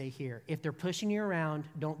trying to say here. If they're pushing you around,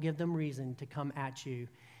 don't give them reason to come at you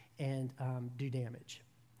and do damage.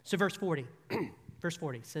 So verse 40, verse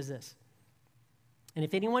 40 says this. And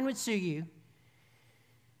if anyone would sue you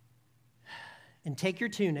and take your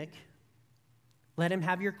tunic, let him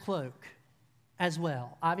have your cloak as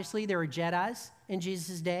well. Obviously, there were Jedis in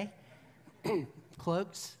Jesus' day.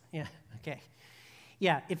 Cloaks, yeah, okay.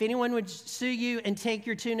 Yeah, if anyone would sue you and take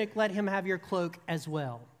your tunic, let him have your cloak as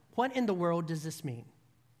well. What in the world does this mean?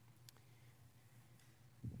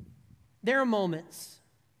 There are moments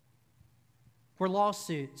where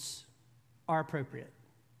lawsuits are appropriate.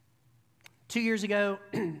 2 years ago,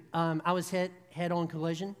 I was hit head-on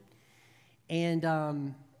collision, and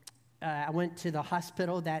I went to the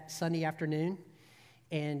hospital that Sunday afternoon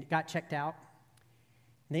and got checked out.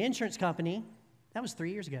 And the insurance company, that was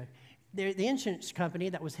 3 years ago, the insurance company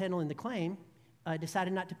that was handling the claim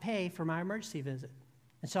decided not to pay for my emergency visit.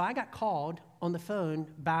 And so I got called on the phone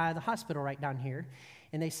by the hospital right down here,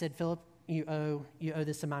 and they said, Philip, you owe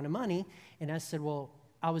this amount of money. And I said, well,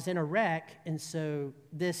 I was in a wreck, and so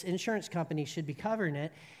this insurance company should be covering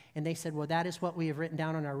it. And they said, well, that is what we have written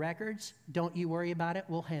down on our records. Don't you worry about it.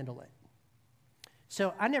 We'll handle it.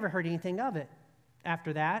 So I never heard anything of it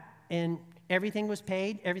after that, and everything was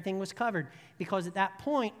paid, everything was covered, because at that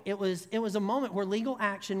point, it was a moment where legal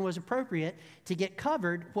action was appropriate to get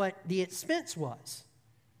covered what the expense was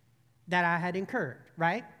that I had incurred,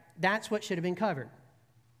 right? That's what should have been covered.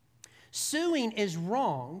 Suing is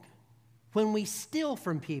wrong when we steal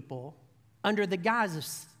from people under the guise of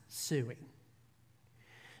suing.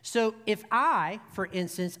 So if for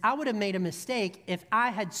instance, I would have made a mistake if I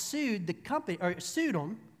had sued the company, or sued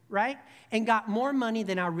them, right, and got more money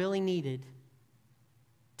than I really needed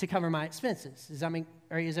to cover my expenses. Is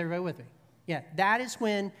everybody with me? Yeah, that is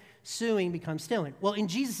when suing becomes stealing. Well, in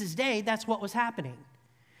Jesus' day, that's what was happening.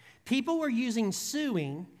 People were using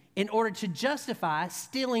suing in order to justify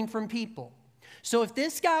stealing from people. So if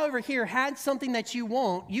this guy over here had something that you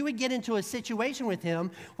want, you would get into a situation with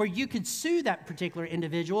him where you could sue that particular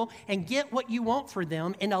individual and get what you want for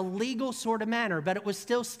them in a legal sort of manner, but it was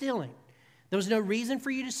still stealing. There was no reason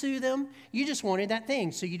for you to sue them. You just wanted that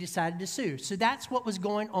thing, so you decided to sue. So that's what was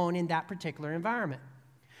going on in that particular environment.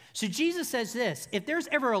 So Jesus says this, if there's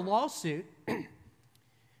ever a lawsuit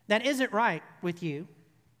that isn't right with you,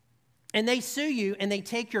 and they sue you and they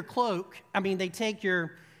take your they take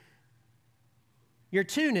your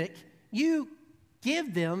tunic, you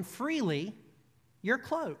give them freely your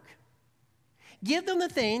cloak. Give them the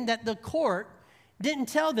thing that the court didn't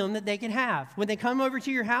tell them that they could have. When they come over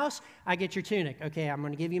to your house, I get your tunic. Okay, I'm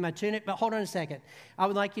going to give you my tunic, but hold on a second. I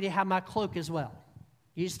would like you to have my cloak as well.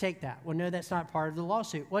 You just take that. Well, no, that's not part of the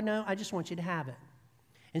lawsuit. Well, no, I just want you to have it.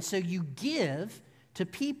 And so you give to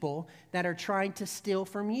people that are trying to steal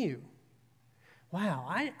from you. Wow,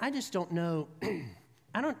 I just don't know.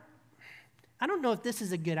 I don't know if this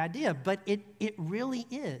is a good idea, but it really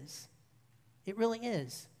is. It really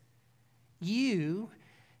is. You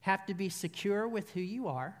have to be secure with who you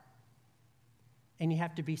are, and you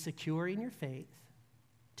have to be secure in your faith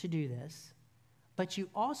to do this, but you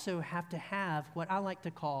also have to have what I like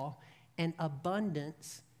to call an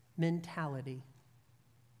abundance mentality.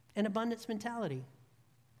 An abundance mentality.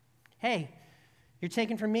 Hey, you're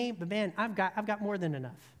taking from me, but man, I've got more than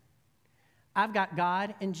enough. I've got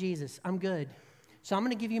God and Jesus. I'm good. So I'm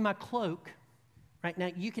going to give you my cloak right now.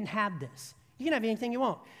 You can have this. You can have anything you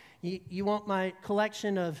want. You want my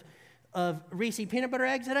collection of Reese peanut butter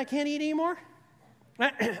eggs that I can't eat anymore?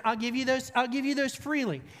 I'll give you those. I'll give you those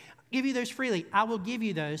freely. I will give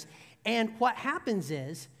you those. And what happens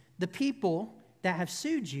is the people that have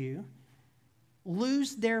sued you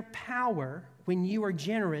lose their power when you are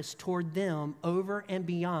generous toward them over and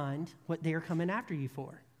beyond what they are coming after you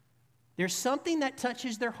for. There's something that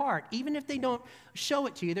touches their heart. Even if they don't show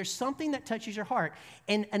it to you, there's something that touches your heart.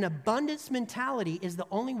 And an abundance mentality is the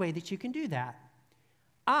only way that you can do that.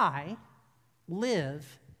 I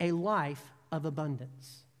live a life of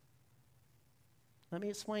abundance. Let me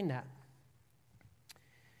explain that.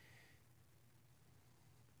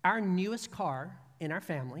 Our newest car in our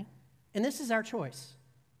family, and this is our choice,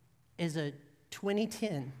 is a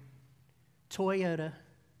 2010 Toyota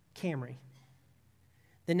Camry.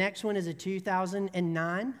 The next one is a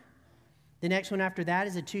 2009. The next one after that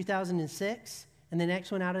is a 2006. And the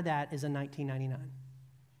next one out of that is a 1999.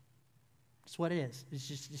 That's what it is. It's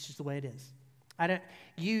just the way it is.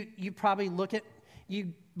 You probably look at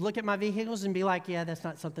my vehicles and be like, yeah, that's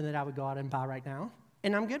not something that I would go out and buy right now.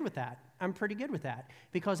 And I'm good with that. I'm pretty good with that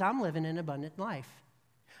because I'm living an abundant life.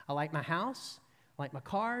 I like my house. I like my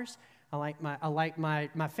cars. I like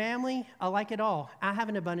my family. I like it all. I have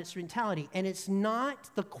an abundance mentality. And it's not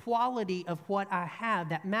the quality of what I have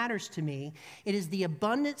that matters to me. It is the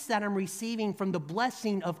abundance that I'm receiving from the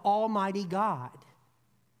blessing of Almighty God.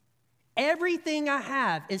 Everything I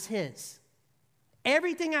have is His.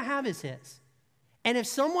 Everything I have is His. And if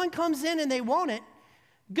someone comes in and they want it,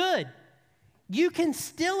 good. You can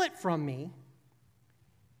steal it from me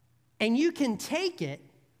and you can take it,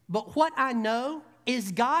 but what I know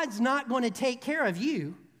is God's not going to take care of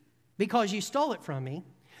you because you stole it from me,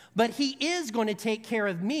 but He is going to take care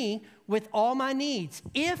of me with all my needs.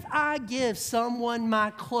 If I give someone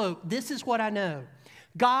my cloak, this is what I know.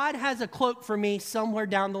 God has a cloak for me somewhere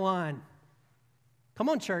down the line. Come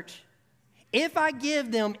on, church. If I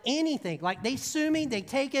give them anything, like they sue me, they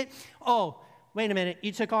take it, oh, wait a minute,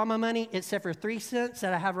 you took all my money except for 3 cents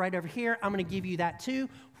that I have right over here. I'm going to give you that too.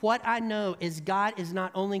 What I know is God is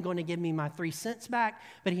not only going to give me my 3 cents back,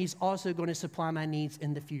 but He's also going to supply my needs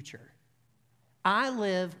in the future. I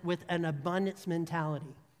live with an abundance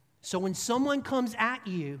mentality. So when someone comes at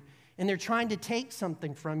you and they're trying to take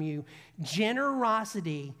something from you,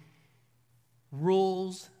 generosity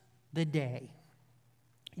rules the day.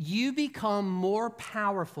 You become more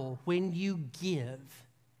powerful when you give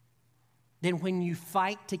than when you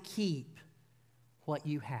fight to keep what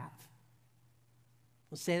you have.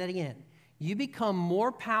 We'll say that again. You become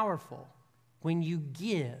more powerful when you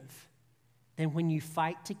give than when you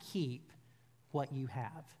fight to keep what you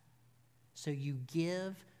have. So you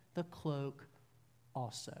give the cloak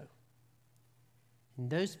also. And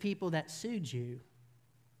those people that sued you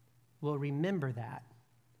will remember that,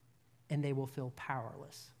 and they will feel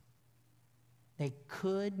powerless. They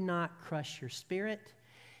could not crush your spirit.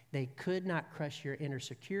 They could not crush your inner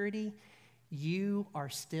security. You are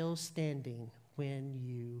still standing when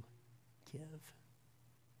you give.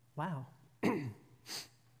 Wow.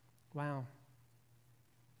 Wow.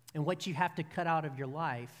 And what you have to cut out of your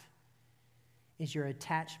life is your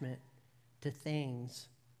attachment to things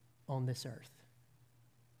on this earth.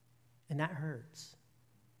 And that hurts.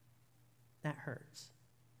 That hurts.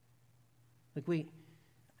 Look,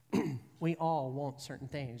 we all want certain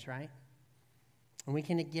things, right? And we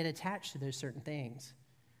can get attached to those certain things.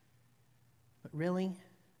 But really,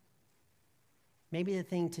 maybe the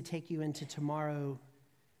thing to take you into tomorrow,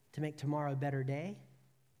 to make tomorrow a better day,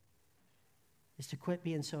 is to quit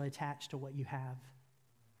being so attached to what you have.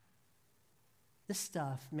 This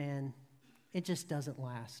stuff, man, it just doesn't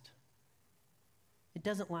last. It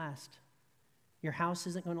doesn't last. Your house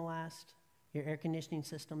isn't going to last. Your air conditioning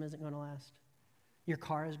system isn't going to last. Your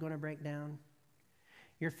car is going to break down.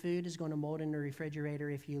 Your food is going to mold in the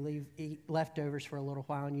refrigerator if you eat leftovers for a little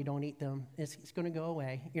while and you don't eat them. It's going to go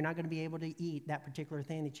away. You're not going to be able to eat that particular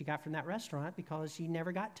thing that you got from that restaurant because you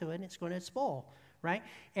never got to it, and it's going to spoil, right?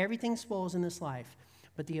 Everything spoils in this life.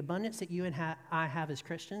 But the abundance that you and I have as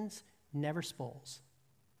Christians never spoils.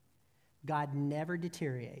 God never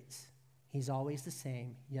deteriorates. He's always the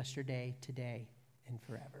same, yesterday, today, and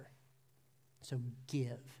forever. So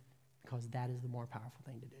give, because that is the more powerful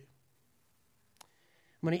thing to do.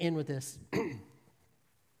 I'm going to end with this.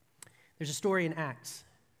 There's a story in Acts,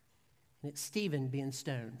 and it's Stephen being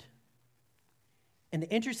stoned. And the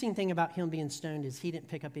interesting thing about him being stoned is he didn't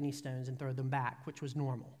pick up any stones and throw them back, which was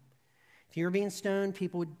normal. If you were being stoned,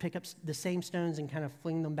 people would pick up the same stones and kind of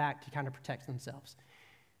fling them back to kind of protect themselves.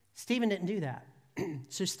 Stephen didn't do that.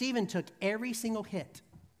 So Stephen took every single hit,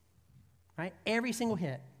 right? Every single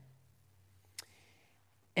hit.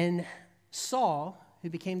 And Saul, who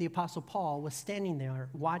became the Apostle Paul, was standing there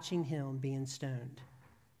watching him being stoned.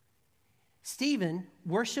 Stephen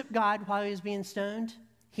worshiped God while he was being stoned.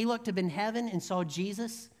 He looked up in heaven and saw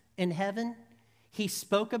Jesus in heaven. He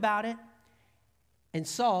spoke about it. And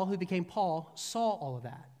Saul, who became Paul, saw all of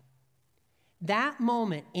that. That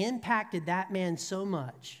moment impacted that man so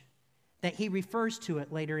much that he refers to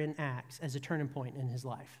it later in Acts as a turning point in his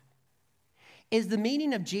life. Is the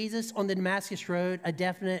meeting of Jesus on the Damascus Road a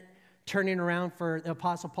definite turning around for the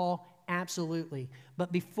Apostle Paul? Absolutely.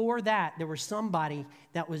 But before that, there was somebody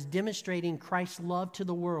that was demonstrating Christ's love to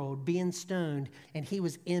the world, being stoned, and he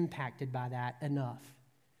was impacted by that enough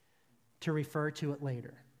to refer to it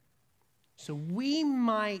later. So we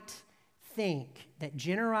might think that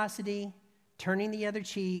generosity, turning the other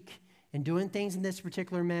cheek, and doing things in this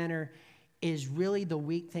particular manner is really the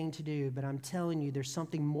weak thing to do. But I'm telling you, there's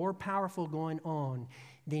something more powerful going on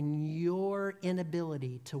than your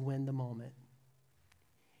inability to win the moment.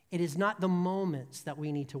 It is not the moments that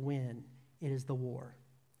we need to win. It is the war.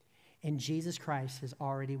 And Jesus Christ has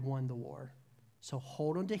already won the war. So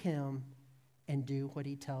hold on to him and do what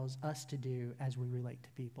he tells us to do as we relate to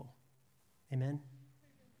people. Amen?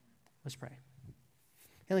 Let's pray.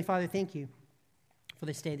 Heavenly Father, thank you for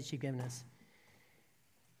this day that you've given us.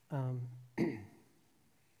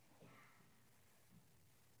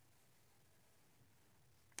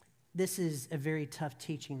 This is a very tough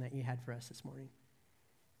teaching that you had for us this morning.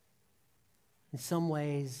 In some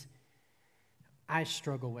ways, I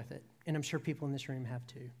struggle with it, and I'm sure people in this room have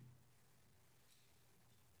too.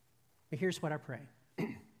 But here's what I pray.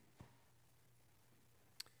 I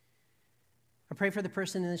pray for the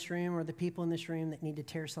person in this room or the people in this room that need to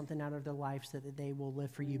tear something out of their life so that they will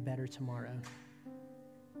live for you better tomorrow.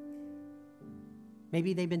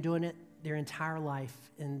 Maybe they've been doing it their entire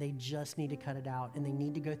life and they just need to cut it out, and they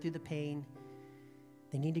need to go through the pain.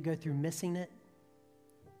 They need to go through missing it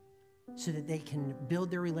so that they can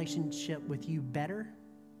build their relationship with you better,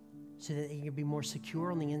 so that they can be more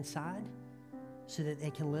secure on the inside, so that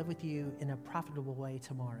they can live with you in a profitable way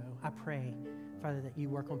tomorrow. I pray, Father, that you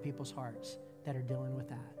work on people's hearts that are dealing with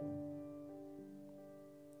that.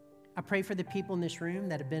 I pray for the people in this room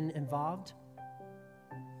that have been involved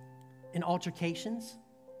in altercations.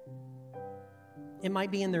 It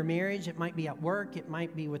might be in their marriage, it might be at work, it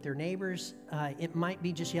might be with their neighbors, it might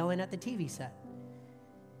be just yelling at the TV set.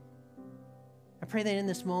 I pray that in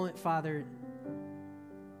this moment, Father,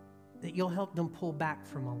 that you'll help them pull back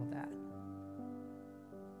from all of that.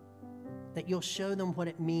 That you'll show them what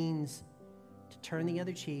it means to turn the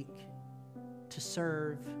other cheek, to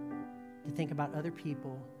serve, to think about other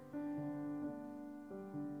people,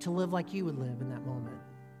 to live like you would live in that moment.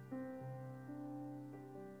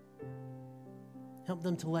 Help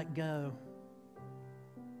them to let go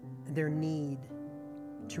of their need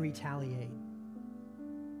to retaliate.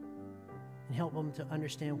 And help them to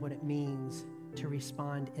understand what it means to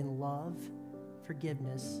respond in love,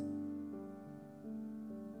 forgiveness,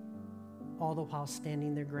 all the while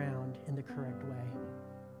standing their ground in the correct way.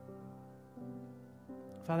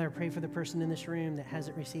 Father, I pray for the person in this room that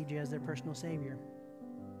hasn't received you as their personal Savior.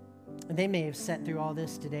 And they may have sat through all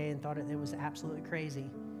this today and thought it was absolutely crazy.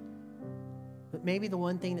 But maybe the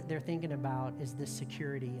one thing that they're thinking about is this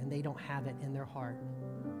security, and they don't have it in their heart.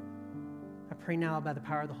 I pray now by the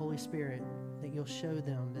power of the Holy Spirit that you'll show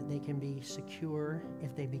them that they can be secure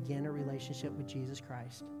if they begin a relationship with Jesus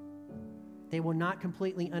Christ. They will not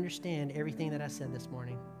completely understand everything that I said this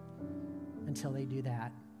morning until they do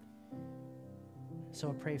that. So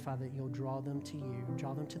I pray, Father, that you'll draw them to you,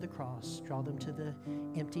 draw them to the cross, draw them to the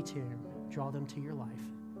empty tomb, draw them to your life.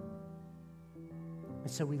 And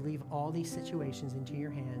so we leave all these situations into your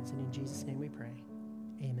hands, and in Jesus' name we pray.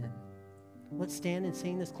 Amen. Let's stand and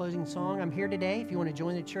sing this closing song. I'm here today. If you want to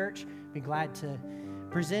join the church, I'd be glad to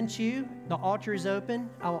present you. The altar is open.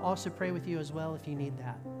 I will also pray with you as well if you need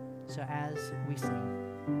that. So as we sing.